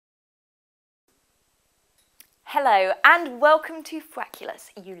Hello and welcome to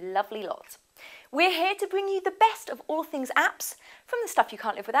Frackulous, you lovely lot. We're here to bring you the best of all things apps, from the stuff you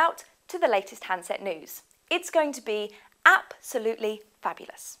can't live without to the latest handset news. It's going to be absolutely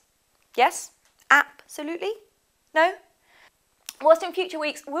fabulous. Yes? Absolutely? No? Whilst in future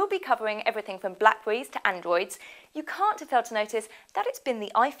weeks we'll be covering everything from Blackberries to Androids, you can't fail to notice that it's been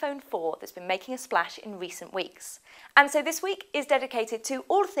the iPhone 4 that's been making a splash in recent weeks. And so this week is dedicated to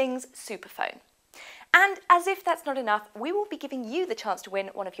all things Superphone. And as if that's not enough, we will be giving you the chance to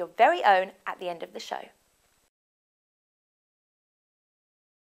win one of your very own at the end of the show.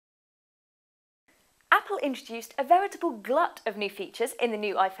 Apple introduced a veritable glut of new features in the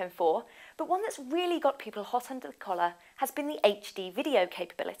new iPhone 4, but one that's really got people hot under the collar has been the HD video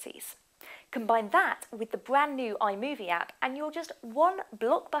capabilities. Combine that with the brand new iMovie app and you're just one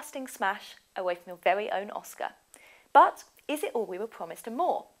blockbusting smash away from your very own Oscar. But is it all we were promised and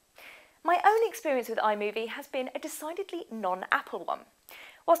more? My own experience with iMovie has been a decidedly non-Apple one.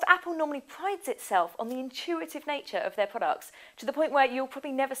 Whilst Apple normally prides itself on the intuitive nature of their products, to the point where you'll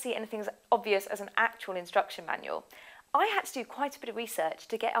probably never see anything as obvious as an actual instruction manual, I had to do quite a bit of research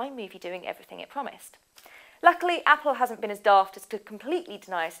to get iMovie doing everything it promised. Luckily, Apple hasn't been as daft as to completely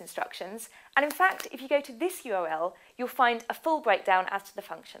deny us instructions, and in fact, if you go to this URL, you'll find a full breakdown as to the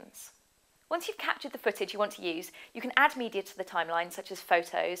functions. Once you've captured the footage you want to use, you can add media to the timeline, such as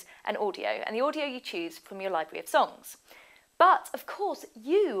photos and audio the audio you choose from your library of songs. But, of course,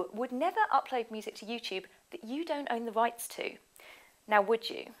 you would never upload music to YouTube that you don't own the rights to. Now, would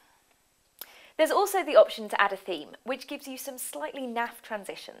you? There's also the option to add a theme, which gives you some slightly naff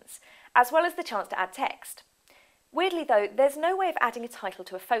transitions, as well as the chance to add text. Weirdly though, there's no way of adding a title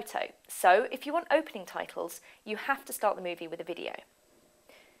to a photo, so if you want opening titles, you have to start the movie with a video.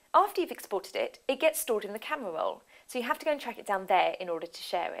 After you've exported it, it gets stored in the camera roll, so you have to go and track it down there in order to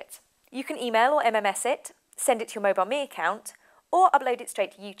share it. You can email or MMS it, send it to your MobileMe account, or upload it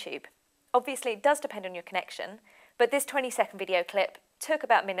straight to YouTube. Obviously it does depend on your connection, but this 20-second video clip took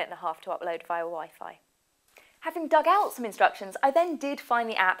about a minute and a half to upload via Wi-Fi. Having dug out some instructions, I then did find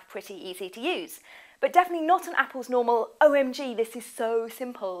the app pretty easy to use, but definitely not on Apple's normal "OMG, this is so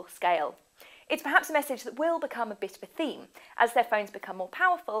simple" scale. It's perhaps a message that will become a bit of a theme as their phones become more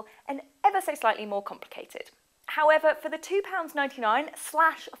powerful and ever so slightly more complicated. However, for the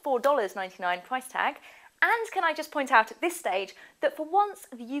 £2.99/$4.99 price tag, and can I just point out at this stage that for once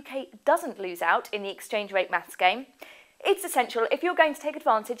the UK doesn't lose out in the exchange rate maths game, it's essential if you're going to take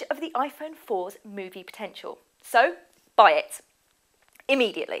advantage of the iPhone 4's movie potential. So, buy it.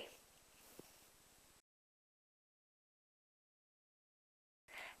 Immediately.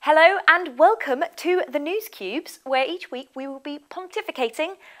 Hello and welcome to the News Cubes, where each week we will be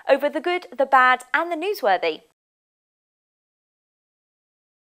pontificating over the good, the bad and the newsworthy.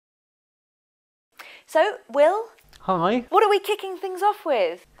 So, Will? Hi. What are we kicking things off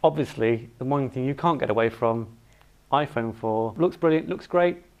with? Obviously, the one thing you can't get away from, iPhone 4. Looks brilliant, looks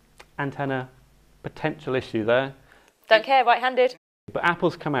great. Antenna, potential issue there. Don't care, right-handed. But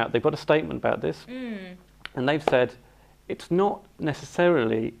Apple's come out, they've got a statement about this. And they've said, it's not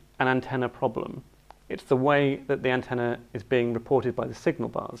necessarily an antenna problem. It's the way that the antenna is being reported by the signal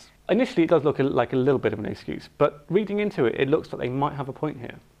bars. Initially, it does look like a little bit of an excuse, but reading into it, it looks like they might have a point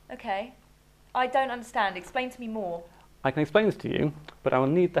here. Okay. I don't understand. Explain to me more. I can explain this to you, but I will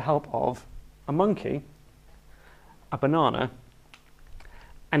need the help of a monkey, a banana,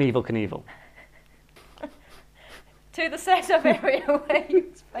 and Evel Knievel. To the setup area where you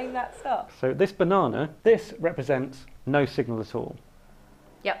explain that stuff. So this banana, this represents no signal at all.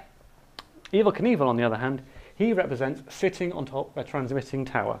 Yep. Evel Knievel, on the other hand, he represents sitting on top of a transmitting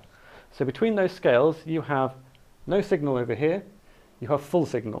tower. So between those scales, you have no signal over here, you have full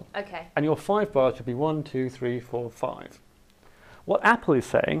signal. Okay. And your 5 bars should be 1, 2, 3, 4, 5. What Apple is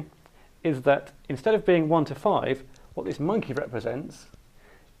saying is that instead of being 1 to 5, what this monkey represents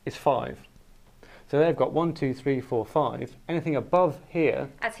is 5. So they've got 1, 2, 3, 4, 5. Anything above here,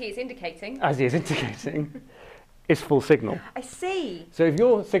 As he is indicating, is full signal. I see. So if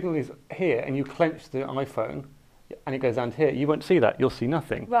your signal is here and you clench the iPhone and it goes down to here, you won't see that. You'll see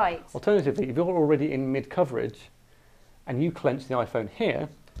nothing. Right. Alternatively, if you're already in mid-coverage and you clench the iPhone here,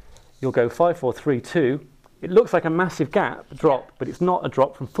 you'll go 5, 4, 3, 2. It looks like a massive gap drop, but it's not a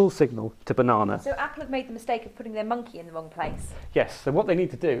drop from full signal to banana. So Apple have made the mistake of putting their monkey in the wrong place. Yes, so what they need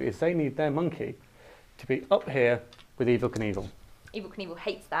to do is they need their monkey to be up here with Evel Knievel. Evel Knievel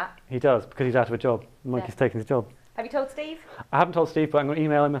hates that. He does, because he's out of a job. The monkey's taking his job. Have you told Steve? I haven't told Steve, but I'm going to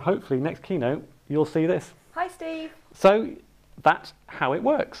email him, and hopefully next keynote you'll see this. Hi, Steve. So that's how it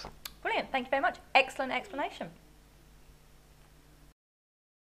works. Brilliant. Thank you very much. Excellent explanation.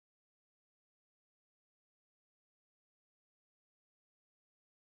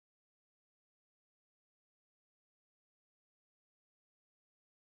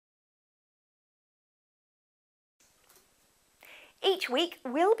 Each week,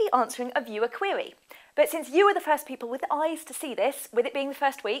 we'll be answering a viewer query. But since you are the first people with eyes to see this, with it being the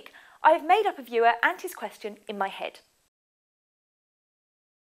first week, I have made up a viewer and his question in my head.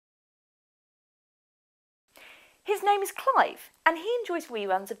 His name is Clive, and he enjoys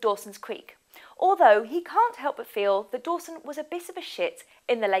reruns of Dawson's Creek, although he can't help but feel that Dawson was a bit of a shit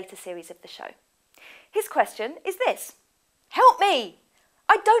in the later series of the show. His question is this: help me!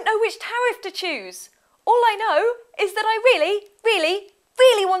 I don't know which tariff to choose. All I know is that I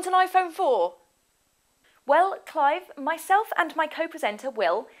really want an iPhone 4. Well, Clive, myself and my co-presenter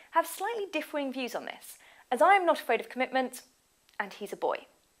Will have slightly differing views on this, as I am not afraid of commitment, and he's a boy.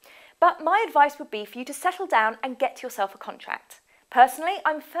 But my advice would be for you to settle down and get yourself a contract. Personally,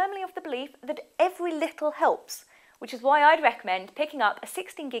 I'm firmly of the belief that every little helps, which is why I'd recommend picking up a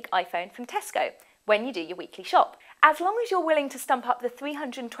 16GB iPhone from Tesco when you do your weekly shop. As long as you're willing to stump up the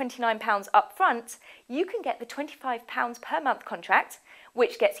 £329 up front, you can get the £25 per month contract,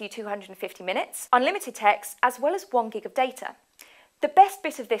 which gets you 250 minutes, unlimited text, as well as 1GB of data. The best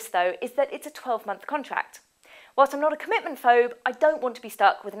bit of this, though, is that it's a 12-month contract. Whilst I'm not a commitment phobe, I don't want to be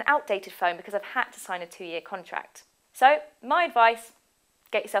stuck with an outdated phone because I've had to sign a 2-year contract. So, my advice,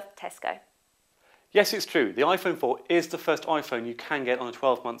 get yourself a Tesco. Yes, it's true. The iPhone 4 is the first iPhone you can get on a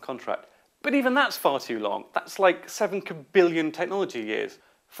 12-month contract. But even that's far too long. That's like 7 billion technology years.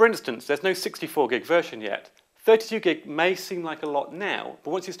 For instance, there's no 64GB version yet. 32GB may seem like a lot now,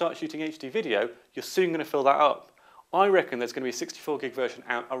 but once you start shooting HD video, you're soon going to fill that up. I reckon there's going to be a 64GB version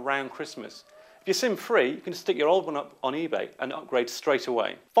out around Christmas. If you're SIM-free, you can stick your old one up on eBay and upgrade straight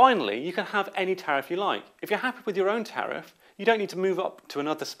away. Finally, you can have any tariff you like. If you're happy with your own tariff, you don't need to move up to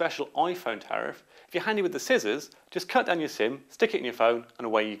another special iPhone tariff. If you're handy with the scissors, just cut down your SIM, stick it in your phone, and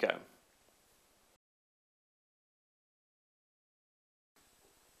away you go.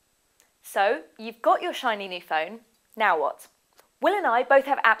 So, you've got your shiny new phone, now what? Will and I both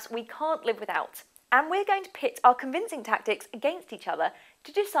have apps we can't live without, and we're going to pit our convincing tactics against each other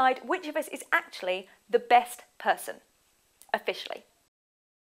to decide which of us is actually the best person, officially.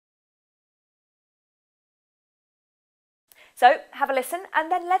 So, have a listen and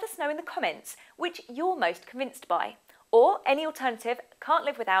then let us know in the comments which you're most convinced by, or any alternative can't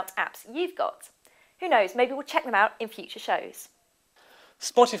live without apps you've got. Who knows, maybe we'll check them out in future shows.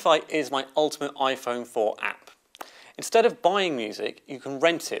 Spotify is my ultimate iPhone 4 app. Instead of buying music, you can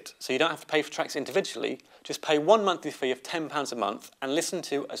rent it, so you don't have to pay for tracks individually. Just pay one monthly fee of £10 a month and listen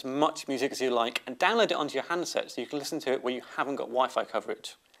to as much music as you like and download it onto your handset so you can listen to it where you haven't got Wi-Fi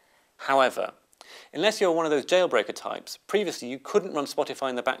coverage. However, unless you're one of those jailbreaker types, previously you couldn't run Spotify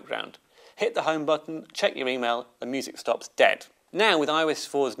in the background. Hit the home button, check your email, the music stops dead. Now with iOS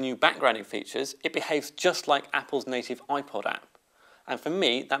 4's new backgrounding features, it behaves just like Apple's native iPod app. And for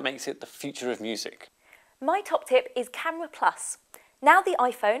me, that makes it the future of music. My top tip is Camera Plus. Now the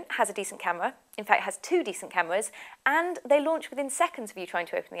iPhone has a decent camera, in fact it has 2 decent cameras, and they launch within seconds of you trying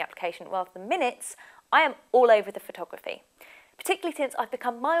to open the application rather than minutes. I am all over the photography. Particularly since I've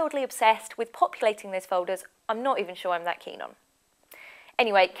become mildly obsessed with populating those folders I'm not even sure I'm that keen on.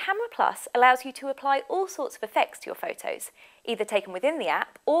 Anyway, Camera Plus allows you to apply all sorts of effects to your photos, either taken within the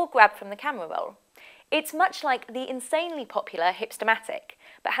app or grabbed from the camera roll. It's much like the insanely popular Hipstamatic,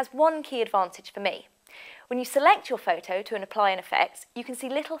 but has one key advantage for me. When you select your photo to apply an effect, you can see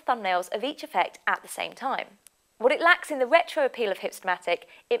little thumbnails of each effect at the same time. What it lacks in the retro appeal of Hipstamatic,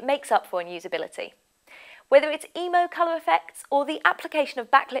 it makes up for in usability. Whether it's emo colour effects or the application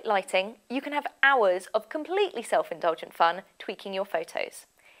of backlit lighting, you can have hours of completely self-indulgent fun tweaking your photos.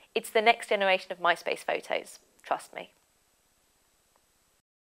 It's the next generation of MySpace photos, trust me.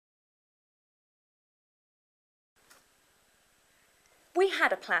 We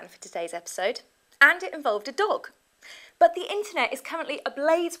had a plan for today's episode, and it involved a dog. But the internet is currently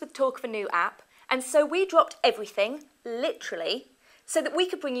ablaze with talk of a new app, and so we dropped everything, literally, so that we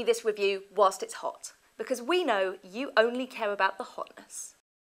could bring you this review whilst it's hot, because we know you only care about the hotness.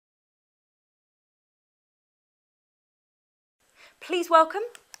 Please welcome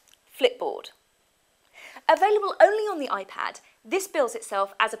Flipboard. Available only on the iPad, this bills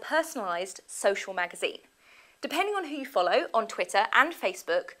itself as a personalised social magazine. Depending on who you follow on Twitter and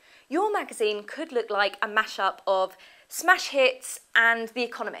Facebook, your magazine could look like a mashup of Smash Hits and The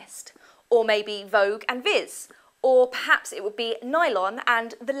Economist, or maybe Vogue and Viz, or perhaps it would be Nylon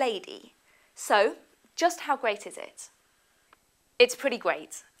and The Lady. So, just how great is it? It's pretty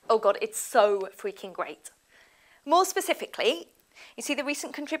great. Oh god, it's so freaking great. More specifically, you see the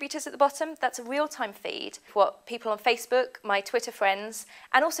recent contributors at the bottom? That's a real-time feed for what people on Facebook, my Twitter friends,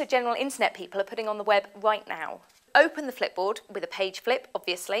 and also general internet people are putting on the web right now. Open the Flipboard with a page flip,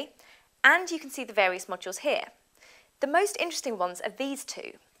 obviously, and you can see the various modules here. The most interesting ones are these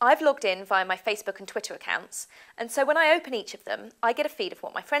two. I've logged in via my Facebook and Twitter accounts, and so when I open each of them, I get a feed of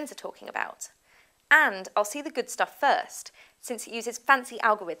what my friends are talking about. And I'll see the good stuff first, since it uses fancy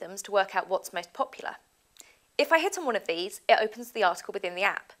algorithms to work out what's most popular. If I hit on one of these, it opens the article within the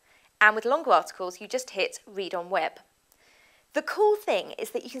app, and with longer articles, you just hit Read on Web. The cool thing is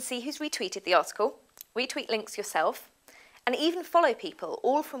that you can see who's retweeted the article, retweet links yourself, and even follow people,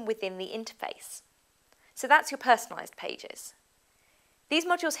 all from within the interface. So that's your personalised pages. These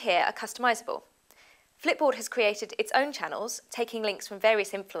modules here are customisable. Flipboard has created its own channels, taking links from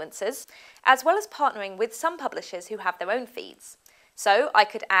various influencers, as well as partnering with some publishers who have their own feeds. So I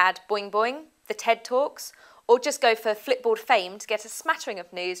could add Boing Boing, the TED Talks, or just go for Flipboard fame to get a smattering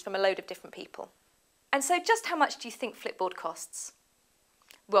of news from a load of different people. And so just how much do you think Flipboard costs?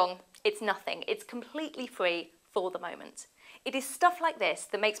 Wrong, it's nothing. It's completely free for the moment. It is stuff like this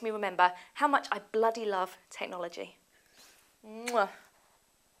that makes me remember how much I bloody love technology. Mwah.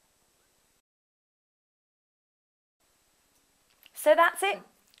 So that's it.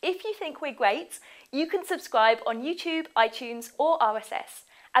 If you think we're great, you can subscribe on YouTube, iTunes or RSS,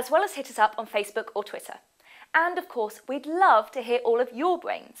 as well as hit us up on Facebook or Twitter. And of course, we'd love to hear all of your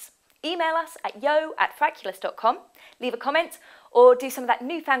brains. Email us at yo@frackulous.com, leave a comment, or do some of that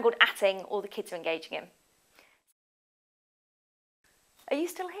newfangled atting all the kids are engaging in. Are you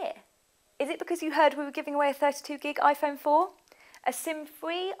still here? Is it because you heard we were giving away a 32 gig iPhone 4? A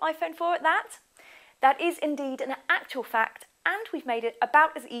SIM-free iPhone 4 at that? That is indeed an actual fact, and we've made it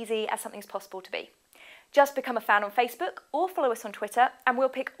about as easy as something's possible to be. Just become a fan on Facebook or follow us on Twitter, and we'll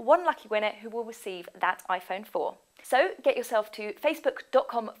pick one lucky winner who will receive that iPhone 4. So get yourself to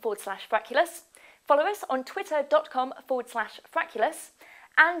facebook.com/Frackulous, follow us on twitter.com/Frackulous,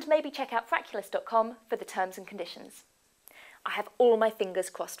 and maybe check out frackulous.com for the terms and conditions. I have all my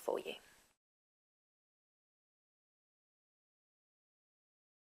fingers crossed for you.